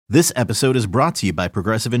This episode is brought to you by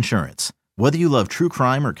Progressive Insurance. Whether you love true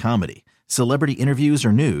crime or comedy, celebrity interviews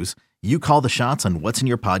or news, you call the shots on what's in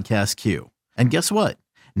your podcast queue. And guess what?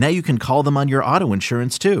 Now you can call them on your auto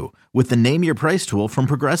insurance too with the Name Your Price tool from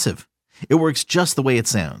Progressive. It works just the way it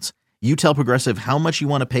sounds. You tell Progressive how much you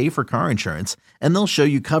want to pay for car insurance, and they'll show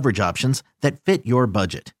you coverage options that fit your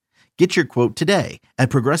budget. Get your quote today at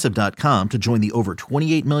Progressive.com to join the over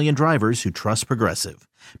 28 million drivers who trust Progressive.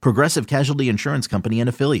 Progressive Casualty Insurance Company and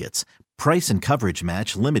Affiliates. Price and coverage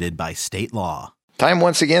match limited by state law. Time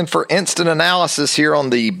once again for instant analysis here on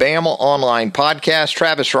the Bama Online podcast.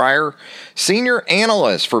 Travis Schreier, senior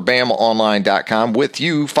analyst for BamaOnline.com, with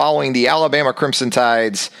you following the Alabama Crimson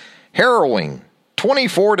Tide's harrowing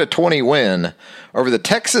 24-20 win over the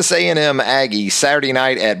Texas A&M Aggies Saturday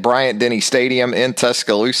night at Bryant-Denny Stadium in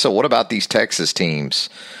Tuscaloosa. What about these Texas teams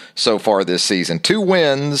so far this season? 2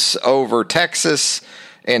 wins over Texas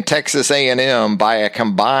and Texas A&M by a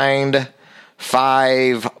combined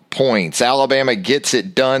 5 points. Alabama gets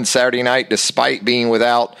it done Saturday night despite being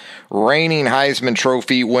without reigning Heisman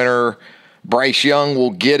Trophy winner Bryce Young.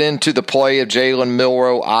 Will get into the play of Jalen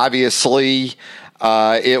Milroe, obviously.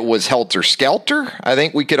 It was helter-skelter. I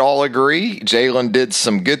think we could all agree. Jalen did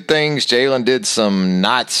some good things. Jalen did some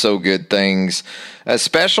not-so-good things,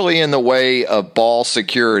 especially in the way of ball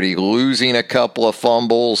security, losing a couple of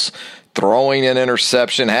fumbles, throwing an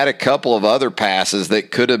interception, had a couple of other passes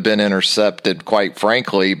that could have been intercepted, quite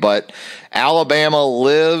frankly. But Alabama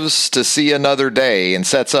lives to see another day and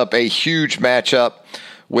sets up a huge matchup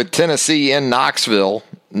with Tennessee in Knoxville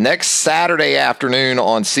next Saturday afternoon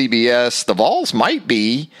on CBS. The Vols might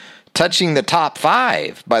be touching the top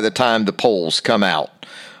 5 by the time the polls come out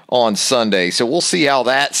on Sunday. So we'll see how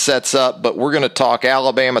that sets up. But we're going to talk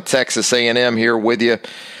Alabama, Texas A&M here with you.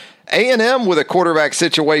 A&M with a quarterback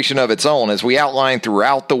situation of its own. As we outlined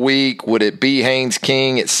throughout the week, would it be Haynes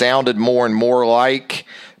King? It sounded more and more like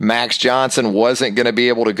Max Johnson wasn't going to be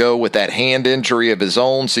able to go with that hand injury of his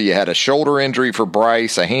own. So you had a shoulder injury for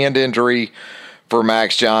Bryce, a hand injury for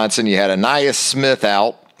Max Johnson. You had Ainias Smith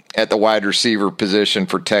out at the wide receiver position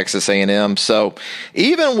for Texas A&M. So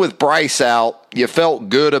even with Bryce out, you felt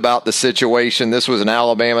good about the situation. This was an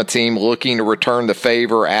Alabama team looking to return the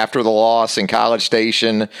favor after the loss in College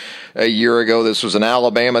Station a year ago. This was an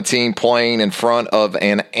Alabama team playing in front of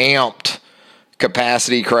an amped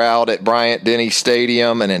capacity crowd at Bryant-Denny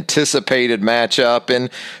Stadium, an anticipated matchup, and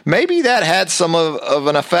maybe that had some of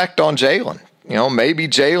an effect on Jalen. You know, maybe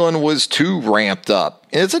Jalen was too ramped up.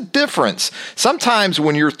 It's a difference. Sometimes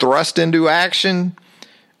when you're thrust into action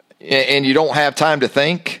and you don't have time to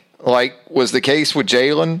think, like was the case with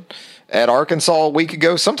Jalen at Arkansas a week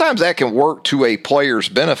ago, sometimes that can work to a player's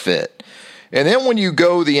benefit. And then when you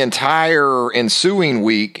go the entire ensuing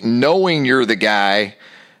week knowing you're the guy,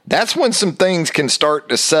 that's when some things can start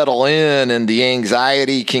to settle in and the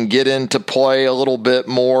anxiety can get into play a little bit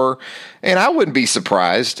more. And I wouldn't be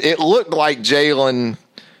surprised. It looked like Jalen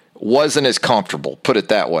wasn't as comfortable, put it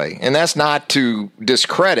that way. And that's not to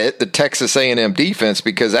discredit the Texas A&M defense,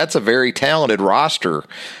 because that's a very talented roster,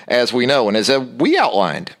 as we know. And as we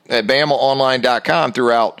outlined at BamaOnline.com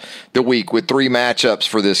throughout the week with 3 matchups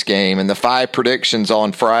for this game and the 5 predictions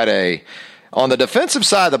on Friday. On the defensive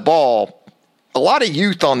side of the ball, a lot of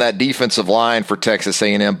youth on that defensive line for Texas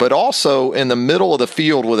A&M, but also in the middle of the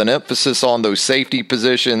field with an emphasis on those safety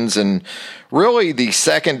positions and really the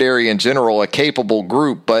secondary in general, a capable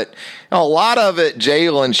group. But a lot of it,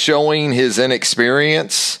 Jalen showing his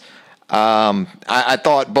inexperience. I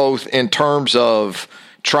thought both in terms of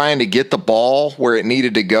trying to get the ball where it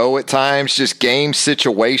needed to go at times, just game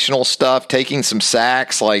situational stuff, taking some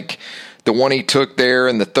sacks like the one he took there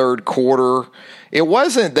in the third quarter. It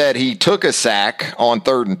wasn't that he took a sack on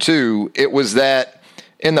 3rd and 2. It was that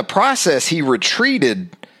in the process he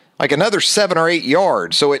retreated like another 7 or 8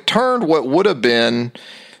 yards. So it turned what would have been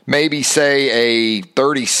maybe, say, a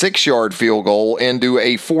 36-yard field goal into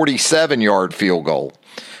a 47-yard field goal.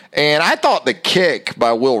 And I thought the kick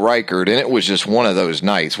by Will Reichard, and it was just one of those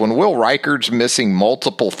nights. When Will Reichard's missing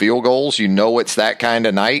multiple field goals, you know it's that kind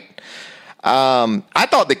of night. I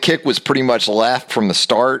thought the kick was pretty much left from the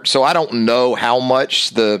start, so I don't know how much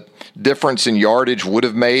the difference in yardage would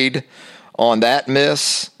have made on that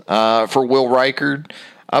miss for Will Reichard.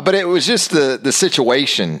 But it was just the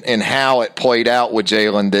situation and how it played out with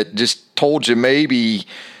Jalen that just told you maybe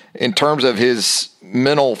in terms of his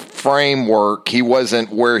mental framework, he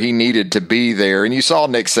wasn't where he needed to be there. And you saw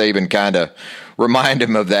Nick Saban kind of remind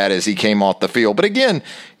him of that as he came off the field. But again,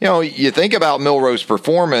 you know, you think about Milroe's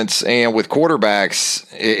performance, and with quarterbacks,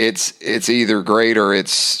 it's either great or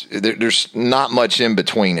there's not much in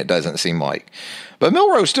between, it doesn't seem like. But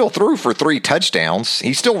Milroe still threw for 3 touchdowns.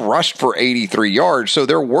 He still rushed for 83 yards. So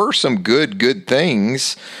there were some good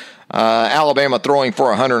things. Alabama throwing for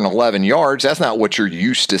 111 yards. That's not what you're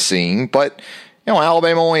used to seeing. But,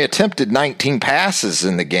 Alabama only attempted 19 passes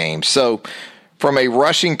in the game. So from a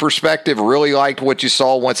rushing perspective, really liked what you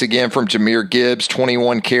saw once again from Jahmyr Gibbs,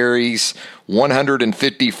 21 carries,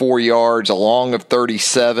 154 yards, a long of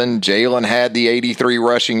 37. Jalen had the 83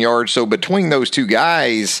 rushing yards. So between those two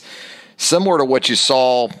guys, similar to what you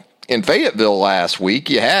saw in Fayetteville last week,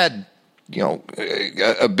 you had,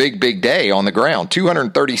 a big day on the ground.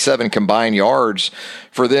 237 combined yards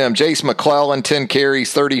for them. Jace McClellan, 10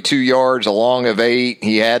 carries, 32 yards, a long of 8.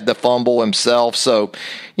 He had the fumble himself. So,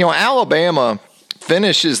 Alabama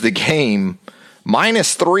finishes the game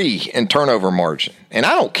 -3 in turnover margin. And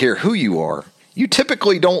I don't care who you are. You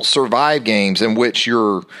typically don't survive games in which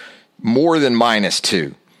you're more than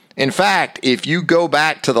 -2. In fact, if you go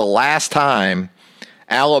back to the last time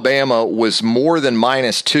Alabama was more than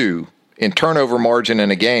 -2 in turnover margin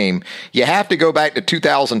in a game, you have to go back to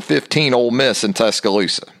 2015 Ole Miss in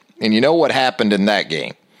Tuscaloosa. And you know what happened in that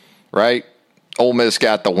game, right? Ole Miss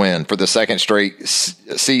got the win for the second straight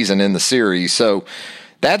season in the series. So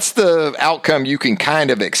that's the outcome you can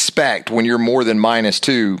kind of expect when you're more than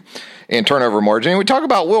 -2 in turnover margin. And we talk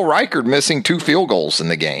about Will Reichard missing 2 field goals in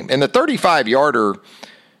the game. And the 35-yarder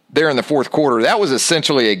there in the fourth quarter, that was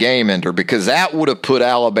essentially a game ender because that would have put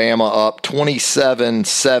Alabama up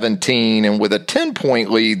 27-17. And with a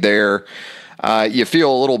 10-point lead there, you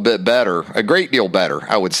feel a little bit better, a great deal better,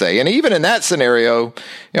 I would say. And even in that scenario,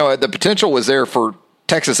 the potential was there for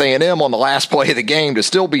Texas A&M on the last play of the game to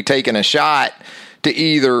still be taking a shot to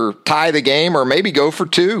either tie the game or maybe go for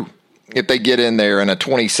 2 if they get in there in a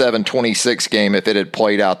 27-26 game if it had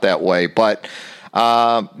played out that way. But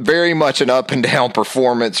very much an up and down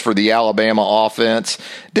performance for the Alabama offense.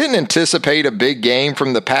 Didn't anticipate a big game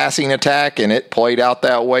from the passing attack, and it played out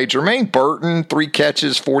that way. Jermaine Burton, 3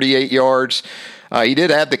 catches, 48 yards. He did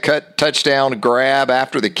have the touchdown grab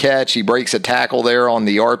after the catch. He breaks a tackle there on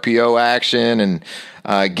the RPO action and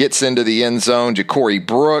gets into the end zone. Ja'Cory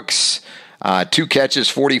Brooks, 2 catches,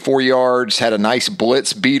 44 yards, had a nice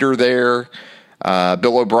blitz beater there.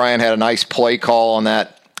 Bill O'Brien had a nice play call on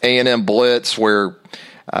that A&M blitz where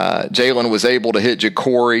Jalen was able to hit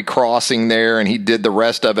Ja'Cory crossing there, and he did the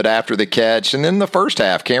rest of it after the catch. And then the first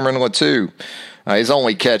half, Cameron Latou, his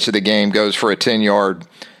only catch of the game, goes for a 10-yard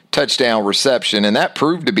touchdown reception, and that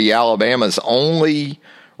proved to be Alabama's only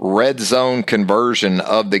red zone conversion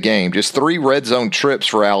of the game. Just 3 red zone trips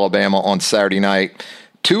for Alabama on Saturday night.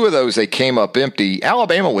 2 of those, they came up empty.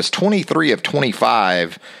 Alabama was 23 of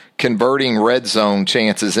 25 converting red zone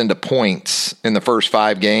chances into points in the first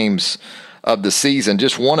 5 games of the season,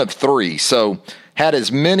 just 1 of 3. So had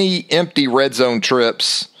as many empty red zone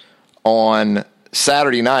trips on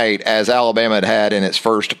Saturday night as Alabama had in its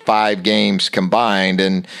first 5 games combined.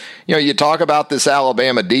 And, you talk about this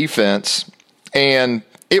Alabama defense, and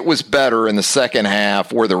it was better in the second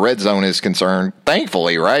half where the red zone is concerned.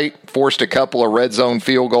 Thankfully, right? Forced a couple of red zone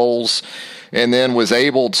field goals and then was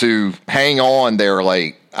able to hang on there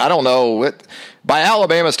late. I don't know. By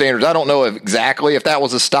Alabama standards, I don't know exactly if that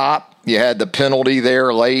was a stop. You had the penalty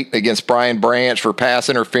there late against Brian Branch for pass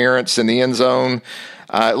interference in the end zone.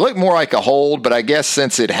 It looked more like a hold, but I guess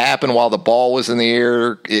since it happened while the ball was in the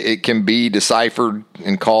air, it can be deciphered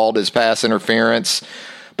and called as pass interference.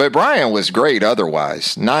 But Brian was great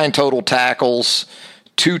otherwise. 9 total tackles,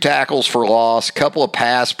 2 tackles for loss, couple of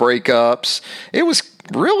pass breakups. It was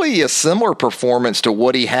really a similar performance to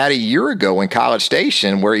what he had a year ago in College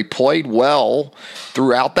Station, where he played well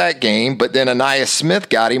throughout that game, but then Ainias Smith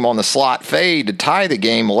got him on the slot fade to tie the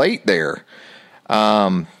game late there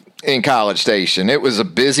in College Station. It was a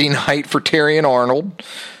busy night for Terrion Arnold,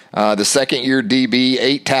 the second-year DB,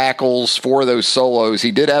 8 tackles, 4 of those solos.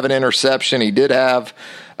 He did have an interception. He did have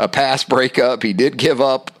a pass breakup. He did give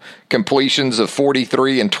up completions of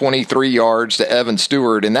 43 and 23 yards to Evan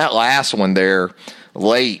Stewart. And that last one there,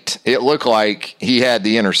 late, it looked like he had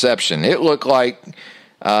the interception. It looked like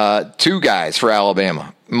 2 guys for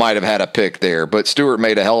Alabama might have had a pick there, but Stewart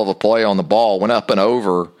made a hell of a play on the ball, went up and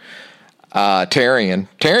over Terrion,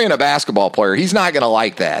 a basketball player. He's not going to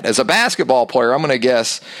like that. As a basketball player, I'm going to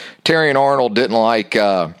guess Terrion Arnold didn't like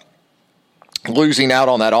losing out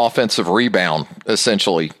on that offensive rebound,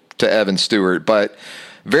 essentially, to Evan Stewart. But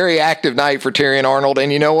very active night for Terrion Arnold.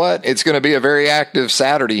 And you know what? It's going to be a very active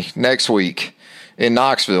Saturday next week in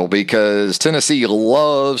Knoxville, because Tennessee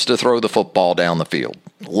loves to throw the football down the field,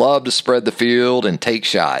 love to spread the field and take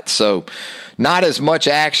shots. So not as much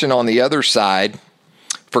action on the other side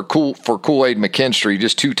for Kool-Aid McKinstry,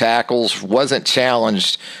 just 2 tackles, wasn't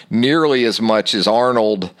challenged nearly as much as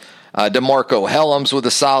Arnold. DeMarco Hellams with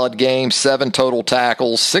a solid game, 7 total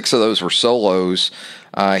tackles, 6 of those were solos.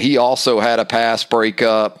 He also had a pass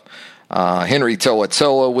breakup. Henry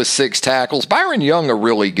To'oTo'o with 6 tackles. Byron Young, a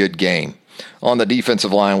really good game on the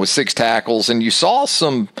defensive line with 6 tackles. And you saw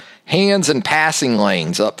some hands and passing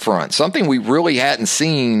lanes up front, something we really hadn't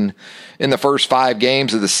seen in the first 5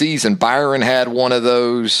 games of the season. Byron had one of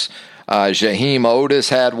those. Jaheim Otis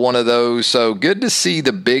had one of those. So good to see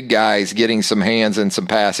the big guys getting some hands and some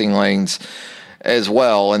passing lanes as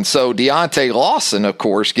well. And so Deontay Lawson, of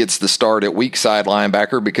course, gets the start at weak side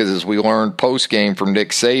linebacker because, as we learned post-game from Nick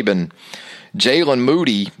Saban, Jalen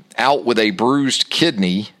Moody out with a bruised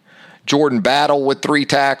kidney. Jordan Battle with 3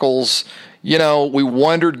 tackles. You know, we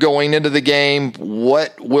wondered going into the game,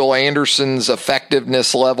 what will Anderson's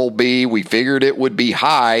effectiveness level be? We figured it would be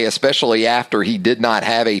high, especially after he did not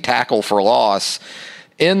have a tackle for loss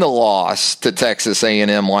in the loss to Texas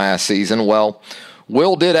A&M last season. Well,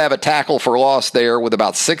 Will did have a tackle for loss there with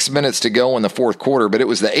about 6 minutes to go in the fourth quarter, but it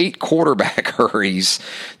was the 8 quarterback hurries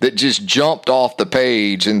that just jumped off the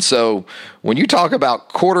page. And so when you talk about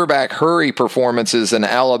quarterback hurry performances in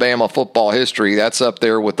Alabama football history, that's up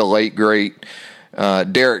there with the late, great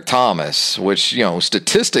Derek Thomas, which, you know,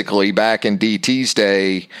 statistically back in DT's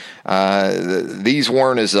day, these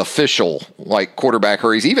weren't as official like quarterback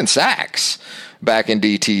hurries, even sacks back in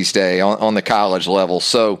DT's day on the college level.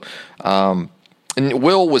 So, and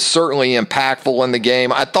Will was certainly impactful in the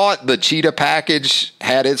game. I thought the cheetah package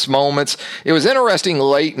had its moments. It was interesting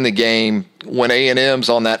late in the game when A&M's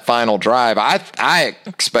on that final drive. I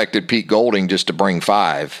expected Pete Golding just to bring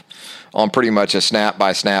 5 on pretty much a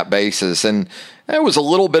snap-by-snap basis. And there was a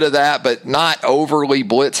little bit of that, but not overly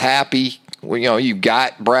blitz happy. You know, you've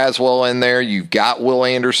got Braswell in there. You've got Will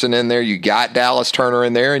Anderson in there. You got Dallas Turner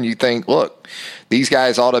in there. And you think, look, these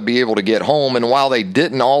guys ought to be able to get home. And while they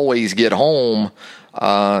didn't always get home,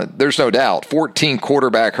 there's no doubt, 14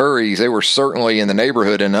 quarterback hurries, they were certainly in the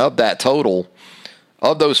neighborhood. And of that total,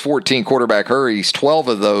 of those 14 quarterback hurries, 12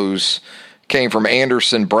 of those came from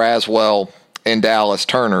Anderson, Braswell, and Dallas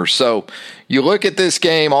Turner. So you look at this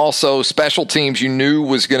game also, special teams you knew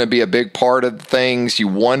was going to be a big part of things. You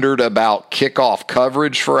wondered about kickoff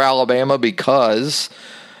coverage for Alabama because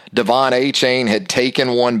Devon Achane had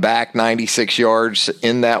taken one back 96 yards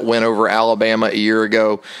in that win over Alabama a year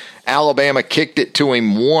ago. Alabama kicked it to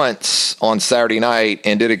him once on Saturday night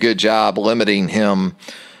and did a good job limiting him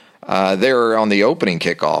there on the opening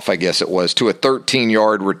kickoff, I guess it was, to a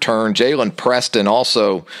 13-yard return. Jalen Preston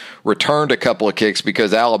also returned a couple of kicks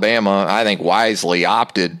because Alabama, I think, wisely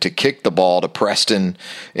opted to kick the ball to Preston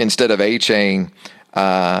instead of Achane.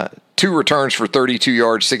 2 returns for 32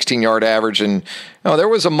 yards, 16-yard average. And there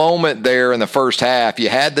was a moment there in the first half. You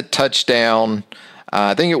had the touchdown.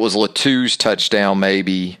 I think it was Latou's touchdown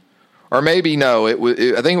maybe. Or maybe no, I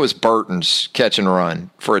think it was Burton's catch and run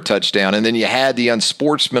for a touchdown. And then you had the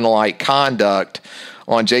unsportsmanlike conduct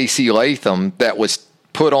on J.C. Latham that was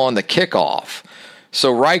put on the kickoff.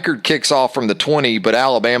 So Reichard kicks off from the 20, but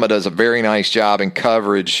Alabama does a very nice job in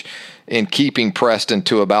coverage in keeping Preston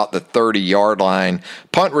to about the 30-yard line.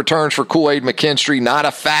 Punt returns for Kool-Aid McKinstry, not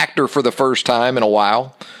a factor for the first time in a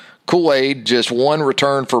while. Kool-Aid just 1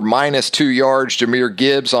 return for -2 yards. Jahmyr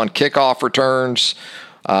Gibbs on kickoff returns.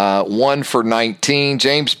 1 for 19.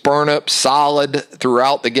 James Burnip, solid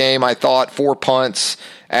throughout the game, I thought. 4 punts,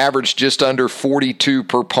 averaged just under 42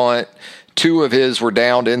 per punt. 2 of his were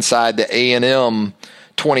downed inside the A&M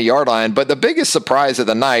 20-yard line. But the biggest surprise of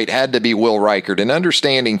the night had to be Will Reichard. And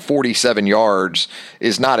understanding 47 yards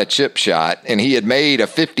is not a chip shot, and he had made a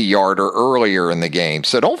 50-yarder earlier in the game.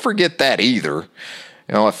 So don't forget that either.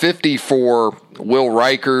 A 50 for Will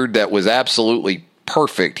Reichard that was absolutely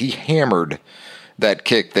perfect. He hammered that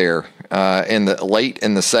kick there late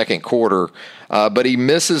in the second quarter. But he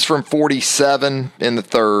misses from 47 in the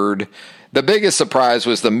third. The biggest surprise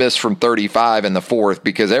was the miss from 35 in the fourth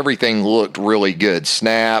because everything looked really good.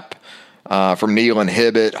 Snap from Nealon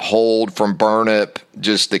Hibbett, hold from Burnip.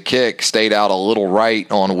 Just the kick stayed out a little right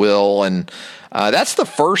on Will. And that's the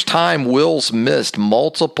first time Will's missed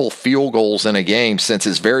multiple field goals in a game since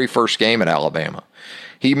his very first game at Alabama.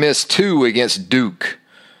 He missed 2 against Duke.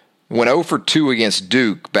 Went 0 for 2 against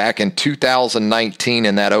Duke back in 2019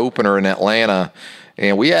 in that opener in Atlanta.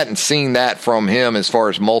 And we hadn't seen that from him as far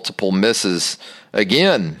as multiple misses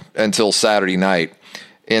again until Saturday night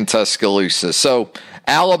in Tuscaloosa. So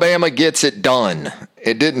Alabama gets it done.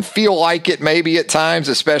 It didn't feel like it maybe at times,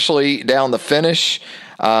 especially down the finish.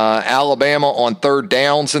 Alabama on third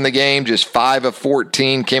downs in the game, just 5 of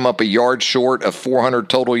 14, came up a yard short of 400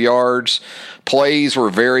 total yards. Plays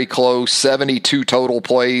were very close, 72 total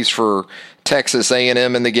plays for Texas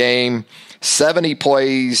A&M in the game, 70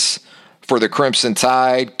 plays for the Crimson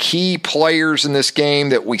Tide. Key players in this game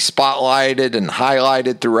that we spotlighted and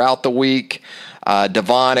highlighted throughout the week.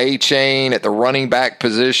 Devon Achane at the running back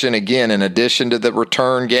position, again, in addition to the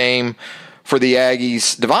return game for the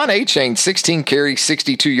Aggies. Devon Achane, 16 carries,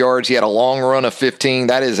 62 yards. He had a long run of 15.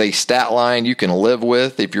 That is a stat line you can live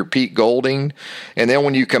with if you're Pete Golding. And then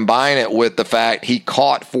when you combine it with the fact he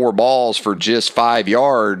caught 4 balls for just 5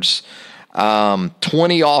 yards,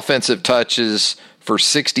 20 offensive touches for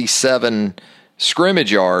 67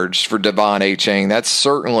 scrimmage yards for Devon Achane, that's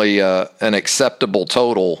certainly an acceptable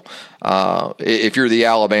total if you're the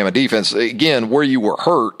Alabama defense. Again, where you were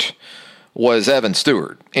hurt was Evan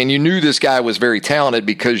Stewart. And you knew this guy was very talented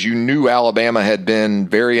because you knew Alabama had been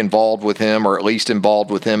very involved with him, or at least involved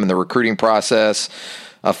with him in the recruiting process.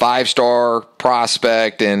 A 5-star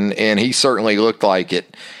prospect, and he certainly looked like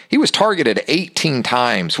it. He was targeted 18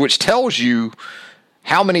 times, which tells you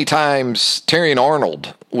how many times Terrion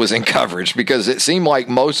Arnold was in coverage, because it seemed like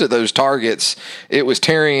most of those targets, it was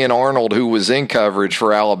Terrion Arnold who was in coverage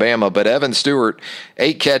for Alabama. But Evan Stewart,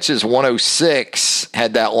 8 catches, 106,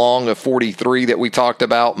 had that long of 43 that we talked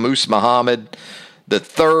about. Moose Muhammad, the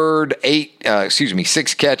third,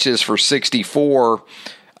 6 catches for 64.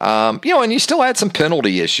 And you still had some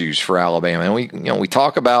penalty issues for Alabama. And we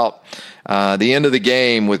talk about the end of the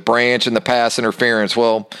game with Branch and the pass interference.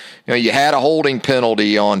 Well, you had a holding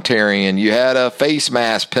penalty on Terrion. You had a face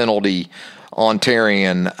mask penalty on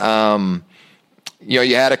Terrion.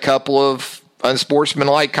 You had a couple of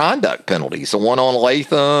unsportsmanlike conduct penalties. The one on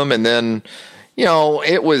Latham, and then,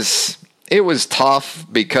 it was tough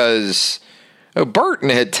because Burton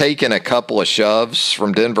had taken a couple of shoves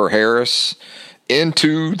from Denver Harris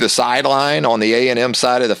into the sideline on the A&M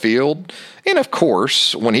side of the field. And of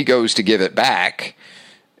course, when he goes to give it back,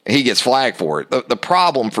 he gets flagged for it. The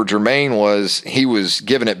problem for Jermaine was he was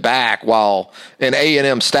giving it back while an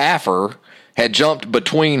A&M staffer had jumped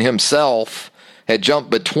between Jermaine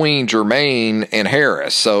and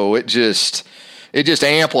Harris. So it just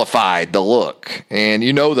amplified the look. And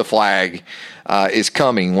the flag is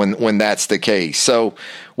coming when that's the case. So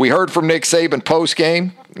we heard from Nick Saban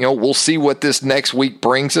post-game. We'll see what this next week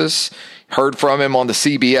brings us. Heard from him on the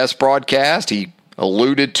CBS broadcast. He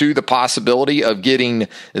alluded to the possibility of getting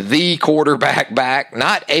the quarterback back,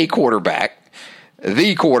 not a quarterback,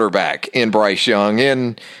 the quarterback in Bryce Young.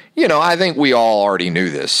 And, I think we all already knew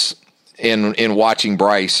this in watching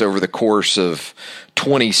Bryce over the course of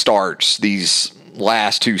 20 starts these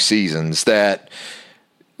last 2 seasons, that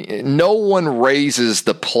no one raises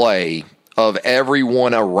the play of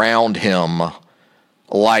everyone around him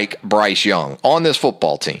like Bryce Young on this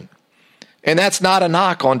football team. And that's not a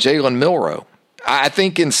knock on Jalen Milroe. I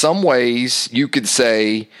think in some ways you could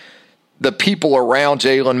say the people around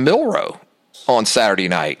Jalen Milroe on Saturday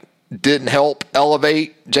night didn't help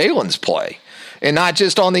elevate Jalen's play. And not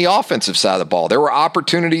just on the offensive side of the ball. There were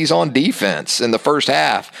opportunities on defense in the first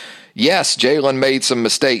half. Yes, Jalen made some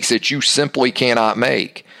mistakes that you simply cannot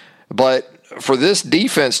make. But for this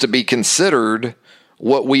defense to be considered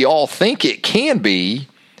what we all think it can be,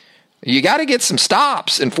 you got to get some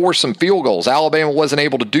stops and force some field goals. Alabama wasn't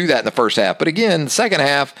able to do that in the first half. But again, the second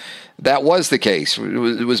half, that was the case.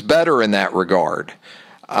 It was better in that regard.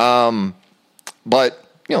 But,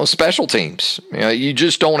 special teams, you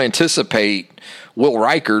just don't anticipate Will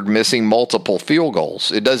Reichard missing multiple field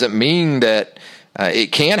goals. It doesn't mean that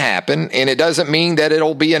it can happen, and it doesn't mean that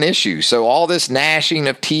it'll be an issue. So all this gnashing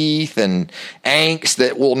of teeth and angst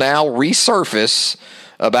that will now resurface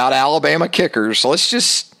about Alabama kickers, let's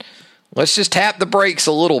just tap the brakes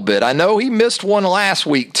a little bit. I know he missed one last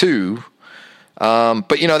week too, but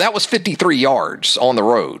that was 53 yards on the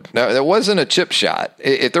road. Now, that wasn't a chip shot.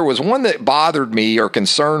 If there was one that bothered me or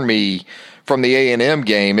concerned me from the A&M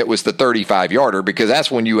game, it was the 35-yarder, because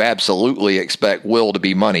that's when you absolutely expect Will to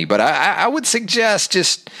be money. But I would suggest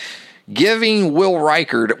just giving Will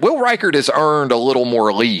Reichard. Will Reichard has earned a little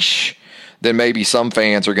more leash than maybe some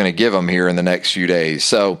fans are going to give him here in the next few days.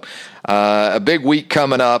 So a big week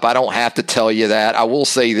coming up. I don't have to tell you that. I will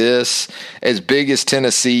say this: as big as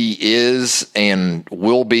Tennessee is and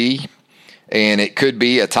will be, and it could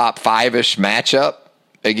be a top 5-ish matchup,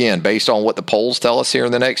 again, based on what the polls tell us here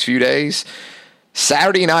in the next few days,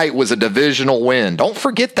 Saturday night was a divisional win. Don't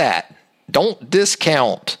forget that. Don't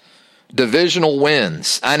discount divisional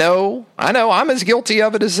wins. I know. I'm as guilty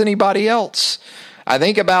of it as anybody else. I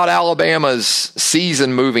think about Alabama's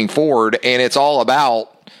season moving forward, and it's all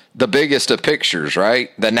about the biggest of pictures, right?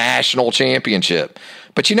 The national championship.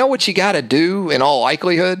 But you know what you got to do in all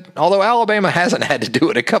likelihood? Although Alabama hasn't had to do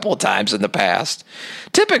it a couple of times in the past.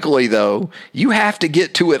 Typically, though, you have to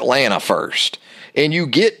get to Atlanta first. And you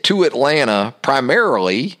get to Atlanta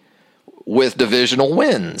primarily with divisional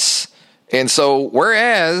wins. And so,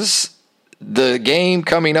 whereas the game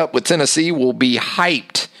coming up with Tennessee will be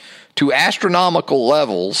hyped to astronomical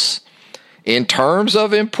levels in terms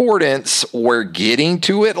of importance, where getting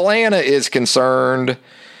to Atlanta is concerned,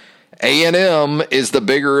 A&M is the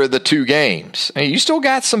bigger of the two games. And you still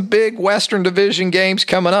got some big Western Division games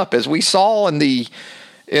coming up, as we saw in the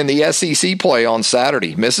SEC play on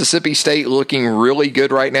Saturday. Mississippi State looking really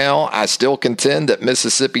good right now. I still contend that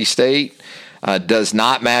Mississippi State does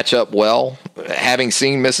not match up well, having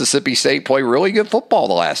seen Mississippi State play really good football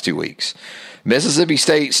the last 2 weeks. Mississippi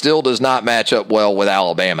State still does not match up well with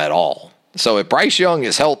Alabama at all. So if Bryce Young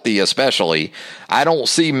is healthy especially, I don't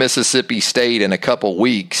see Mississippi State in a couple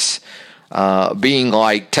weeks being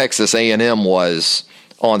like Texas A&M was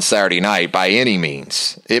on Saturday night by any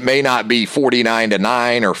means. It may not be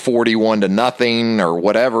 49-9 or 41-0 or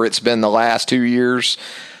whatever it's been the last 2 years,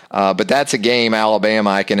 but that's a game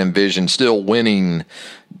Alabama I can envision still winning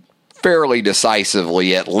fairly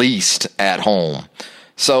decisively, at least at home.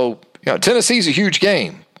 So, Tennessee's a huge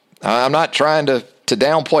game. I'm not trying to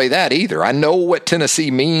downplay that either. I know what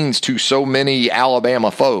Tennessee means to so many Alabama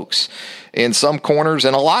folks. In some corners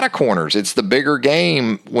and a lot of corners, it's the bigger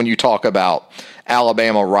game when you talk about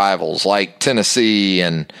Alabama rivals like Tennessee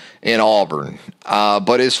and Auburn.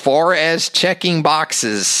 But as far as checking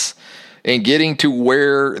boxes and getting to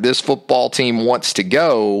where this football team wants to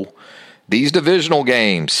go, these divisional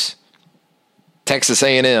games, Texas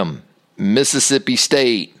A&M, Mississippi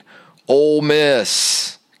State, Ole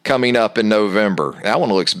Miss, coming up in November. That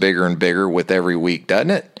one looks bigger and bigger with every week, doesn't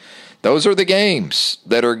it? Those are the games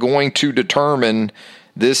that are going to determine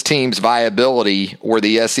this team's viability where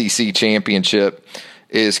the SEC championship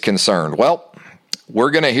is concerned. Well, we're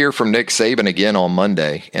going to hear from Nick Saban again on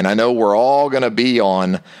Monday, and I know we're all going to be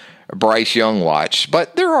on Bryce Young watch,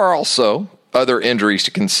 but there are also other injuries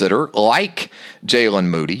to consider, like Jalen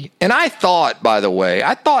Moody. And I thought, by the way,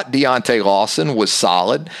 Deontay Lawson was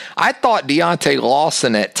solid. I thought Deontay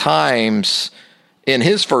Lawson at times in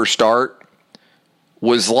his first start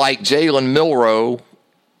was like Jalen Milroe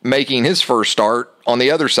making his first start on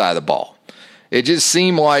the other side of the ball. It just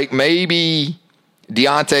seemed like maybe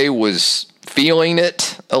Deontay was feeling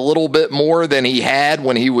it a little bit more than he had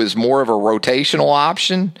when he was more of a rotational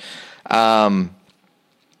option.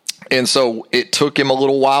 And so it took him a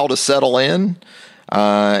little while to settle in.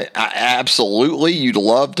 Absolutely, you'd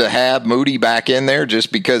love to have Moody back in there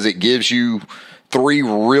just because it gives you three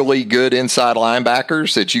really good inside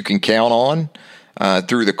linebackers that you can count on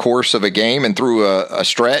through the course of a game and through a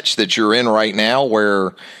stretch that you're in right now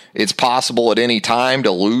where it's possible at any time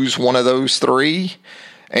to lose one of those three.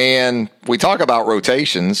 And we talk about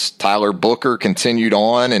rotations. Tyler Booker continued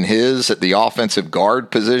on in his at the offensive guard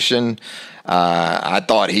position. I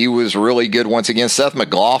thought he was really good once again. Seth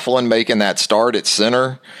McLaughlin making that start at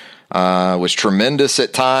center was tremendous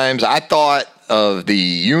at times. I thought of the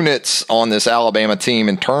units on this Alabama team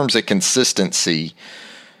in terms of consistency,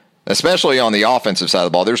 especially on the offensive side of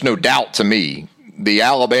the ball. There's no doubt to me the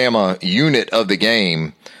Alabama unit of the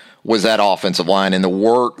game was that offensive line and the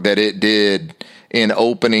work that it did in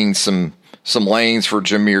opening some lanes for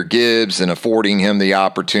Jahmyr Gibbs and affording him the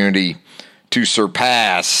opportunity to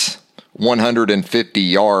surpass 150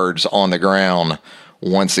 yards on the ground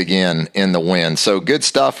once again in the win. So good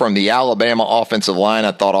stuff from the Alabama offensive line.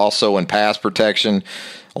 I thought also in pass protection,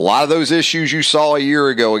 a lot of those issues you saw a year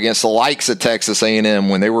ago against the likes of Texas A&M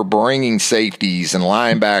when they were bringing safeties and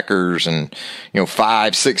linebackers and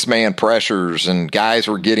 5-6 man pressures and guys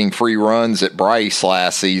were getting free runs at Bryce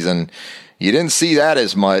last season. You didn't see that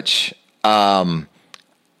as much. Yes,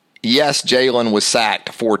 Jalen was sacked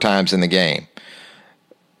 4 times in the game.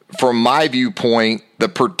 From my viewpoint, the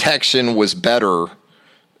protection was better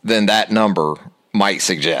than that number might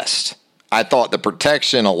suggest. I thought the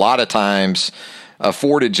protection a lot of times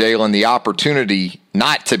afforded Jalen the opportunity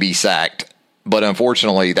not to be sacked, but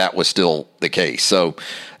unfortunately that was still the case. So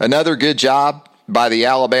another good job by the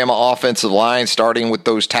Alabama offensive line, starting with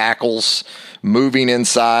those tackles, moving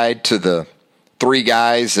inside to the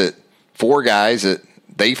 4 guys that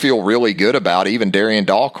they feel really good about, even Darian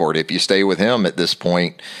Dalcourt, if you stay with him at this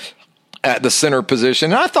point at the center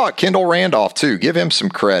position. And I thought Kendall Randolph, too. Give him some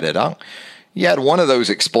credit. He had one of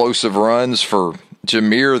those explosive runs for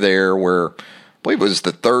Jahmyr there where, I believe it was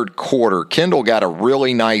the third quarter, Kendall got a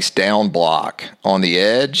really nice down block on the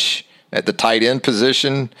edge at the tight end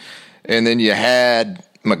position. And then you had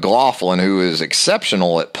McLaughlin, who is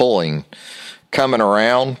exceptional at pulling, coming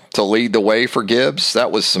around to lead the way for Gibbs.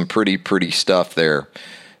 That was some pretty stuff there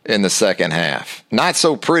in the second half. Not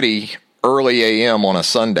so pretty early AM on a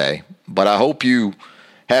Sunday, but I hope you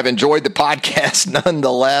have enjoyed the podcast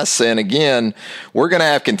nonetheless. And again, we're going to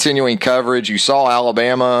have continuing coverage. You saw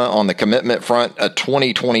Alabama on the commitment front, a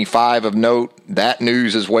 2025 of note. That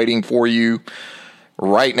news is waiting for you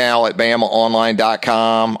right now at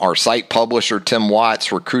BamaOnline.com. Our site publisher, Tim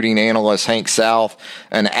Watts, recruiting analyst, Hank South,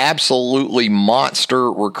 an absolutely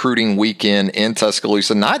monster recruiting weekend in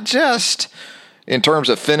Tuscaloosa, not just in terms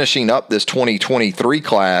of finishing up this 2023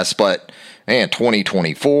 class, but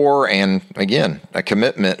 2024, and again, a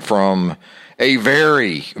commitment from a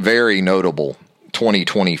very, very notable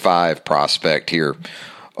 2025 prospect here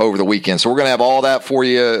over the weekend. So we're going to have all that for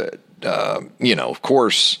you. Of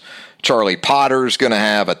course, Charlie Potter's going to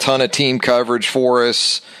have a ton of team coverage for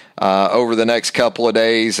us over the next couple of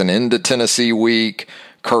days and into Tennessee week.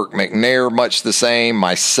 Kirk McNair, much the same.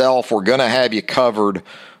 Myself, we're going to have you covered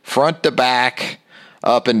front to back,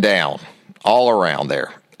 up and down, all around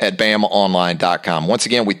there at BamaOnline.com. Once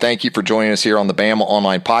again, we thank you for joining us here on the Bama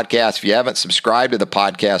Online Podcast. If you haven't subscribed to the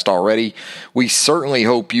podcast already, we certainly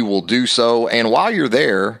hope you will do so. And while you're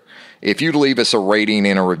there, if you'd leave us a rating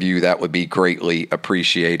and a review, that would be greatly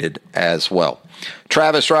appreciated as well.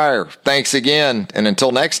 Travis Reier, thanks again. And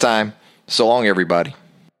until next time, so long, everybody.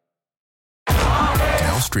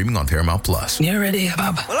 Now streaming on Paramount Plus. You ready,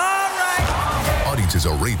 Bob? Well, all right. Audiences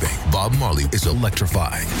are raving. Bob Marley is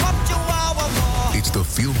electrifying. It's the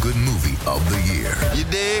feel-good movie of the year. You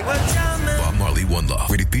dig? Bob Marley, One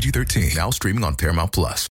Love. Rated PG-13. Now streaming on Paramount Plus.